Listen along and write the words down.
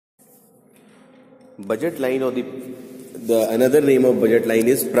budget line or the another name of budget line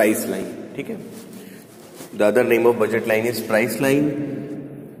is price line. ठीक है, the other name of budget line is price line.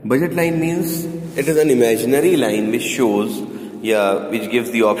 Budget line means it is an imaginary line which shows which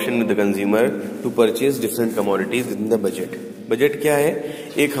gives the option to the consumer to purchase different commodities within the budget. Budget क्या है?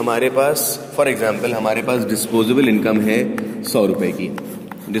 एक हमारे पास for example हमारे पास disposable income है 100 रुपए की.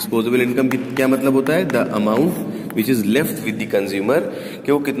 Disposable income की क्या मतलब होता है? The amount which is left with the consumer,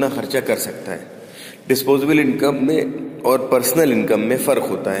 कि वो कितना खर्चा कर सकता है. डिस्पोजेबल इनकम में और पर्सनल इनकम में फर्क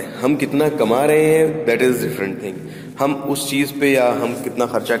होता है. हम कितना कमा रहे हैं दैट इज डिफरेंट थिंग. हम उस चीज पे या हम कितना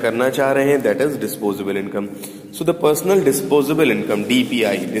खर्चा करना चाह रहे हैं that is disposable income. So the personal disposable income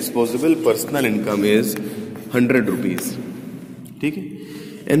DPI, disposable personal income is 100 rupees. ठीक है,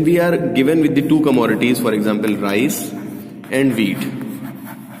 and we are given with the two commodities, for example rice and wheat.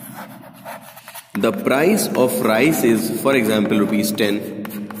 The price of rice is for example rupees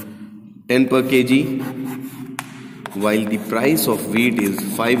 10 per kg, while the price of wheat is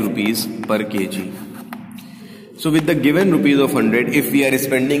 5 rupees per kg. So with the given rupees of 100, if we are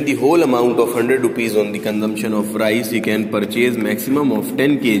spending the whole amount of 100 rupees on the consumption of rice, we can purchase maximum of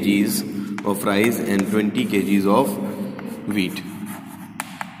 10 kgs of rice and 20 kgs of wheat.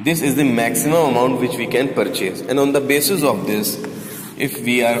 This is the maximum amount which we can purchase, and on the basis of this, if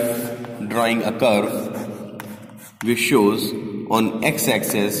we are drawing a curve which shows on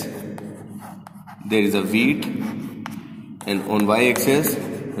x-axis there is a wheat and on y-axis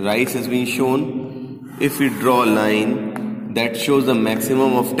rice has been shown. If we draw a line that shows the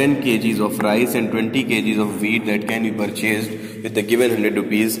maximum of 10 kgs of rice and 20 kgs of wheat that can be purchased with the given 100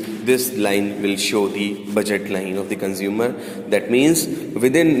 rupees, this line will show the budget line of the consumer. That means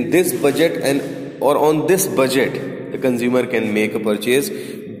within this budget and or on this budget the consumer can make a purchase.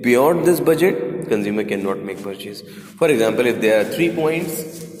 Beyond this budget consumer cannot make purchase. For example, if there are 3 points,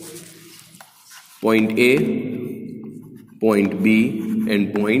 point A, point B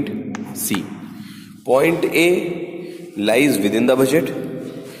and point C. Point A lies within the budget,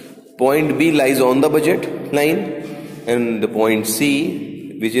 point B lies on the budget line, and the point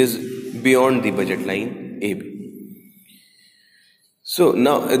C which is beyond the budget line AB. So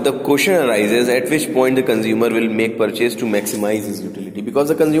now the question arises, at which point the consumer will make purchase to maximize his utility, because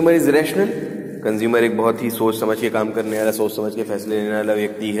the consumer is rational. Consumer एक बहुत ही सोच समझ के काम करने वाला, सोच समझ के फैसले लेने वाला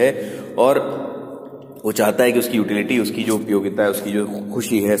व्यक्ति है, और वो चाहता है कि उसकी यूटिलिटी, उसकी जो उपयोगिता है, उसकी जो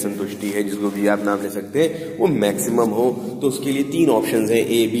खुशी है, संतुष्टि है, जिसको भी आप नाम ले सकते हैं, वो मैक्सिमम हो. तो उसके लिए 3 ऑप्शंस हैं,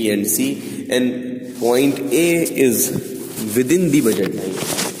 A, B and C. And point A is with in the budget line,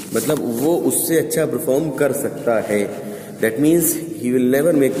 मतलब वो उससे अच्छा परफॉर्म कर सकता है. That means he will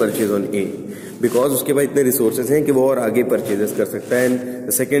never make purchase on A, because उसके पास इतने रिसोर्सेज हैं कि वो और आगे परचेजेस कर सकता है. And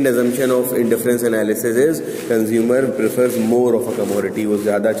the second assumption of indifference analysis is consumer prefers more of a commodity. वो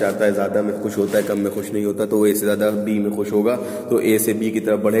ज्यादा चाहता है, ज्यादा में खुश होता है, कम में खुश नहीं होता, तो A से ज्यादा B में खुश होगा, तो A से B की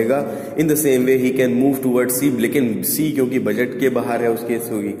तरफ बढ़ेगा. In the same way he can move toward C, लेकिन C क्योंकि बजट के बाहर है उसके,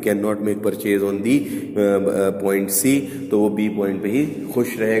 सो he can not make purchase on the point C, तो वो B पॉइंट पे ही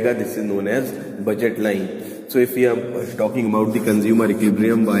खुश रहेगा. This is known as budget line. So if we are talking about the consumer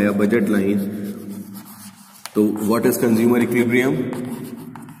equilibrium via budget line, so what is consumer equilibrium?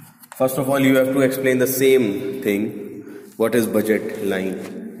 First of all, you have to explain the same thing. What is budget line?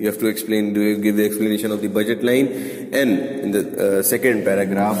 You have to explain, give the explanation of the budget line, and in the second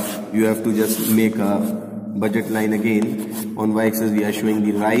paragraph, you have to just make a budget line again. On y-axis, we are showing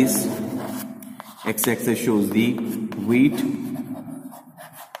the rice. X-axis shows the wheat.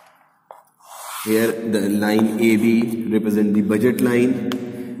 Here the line AB represent the budget line,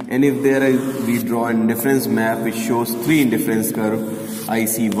 and if there is, we draw an indifference map which shows 3 indifference curve,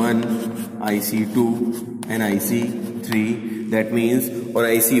 IC1, IC2 and IC3. That means on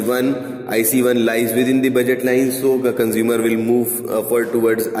IC1 lies within the budget line, so the consumer will move upward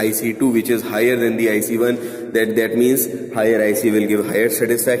towards IC2 which is higher than the IC1. That means higher IC will give higher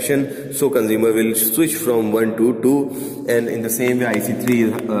satisfaction, so consumer will switch from 1 to 2. And in the same way IC3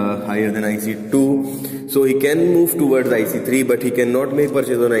 is higher than IC2, so he can move towards IC3, but he cannot make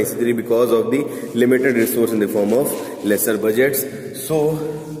purchase on IC3 because of the limited resource in the form of lesser budgets. So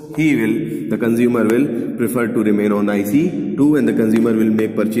the consumer will prefer to remain on IC2, and the consumer will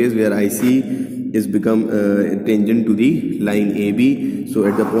make purchase where IC is become tangent to the line AB. So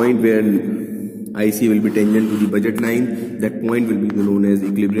at the point where IC will be tangent to the budget line, that point will be known as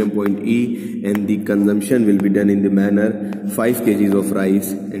equilibrium point E, and the consumption will be done in the manner 5 kgs of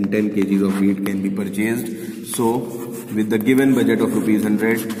rice and 10 kgs of wheat can be purchased. So with the given budget of rupees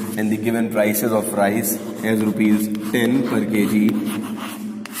 100 and the given prices of rice as rupees 10 per kg,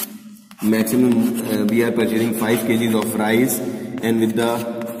 maximum we are purchasing 5 kgs of rice, and with the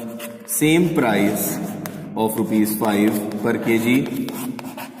same price of rupees 5 per kg,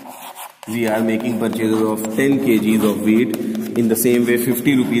 we are making purchases of 10 kgs of wheat. In the same way,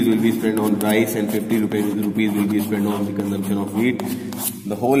 50 rupees will be spent on rice and 50 rupees will be spent on the consumption of wheat.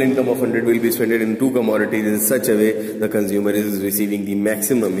 The whole income of 100 will be spent in two commodities in such a way the consumer is receiving the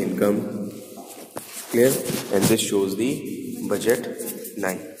maximum income. Clear? And this shows the budget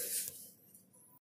line.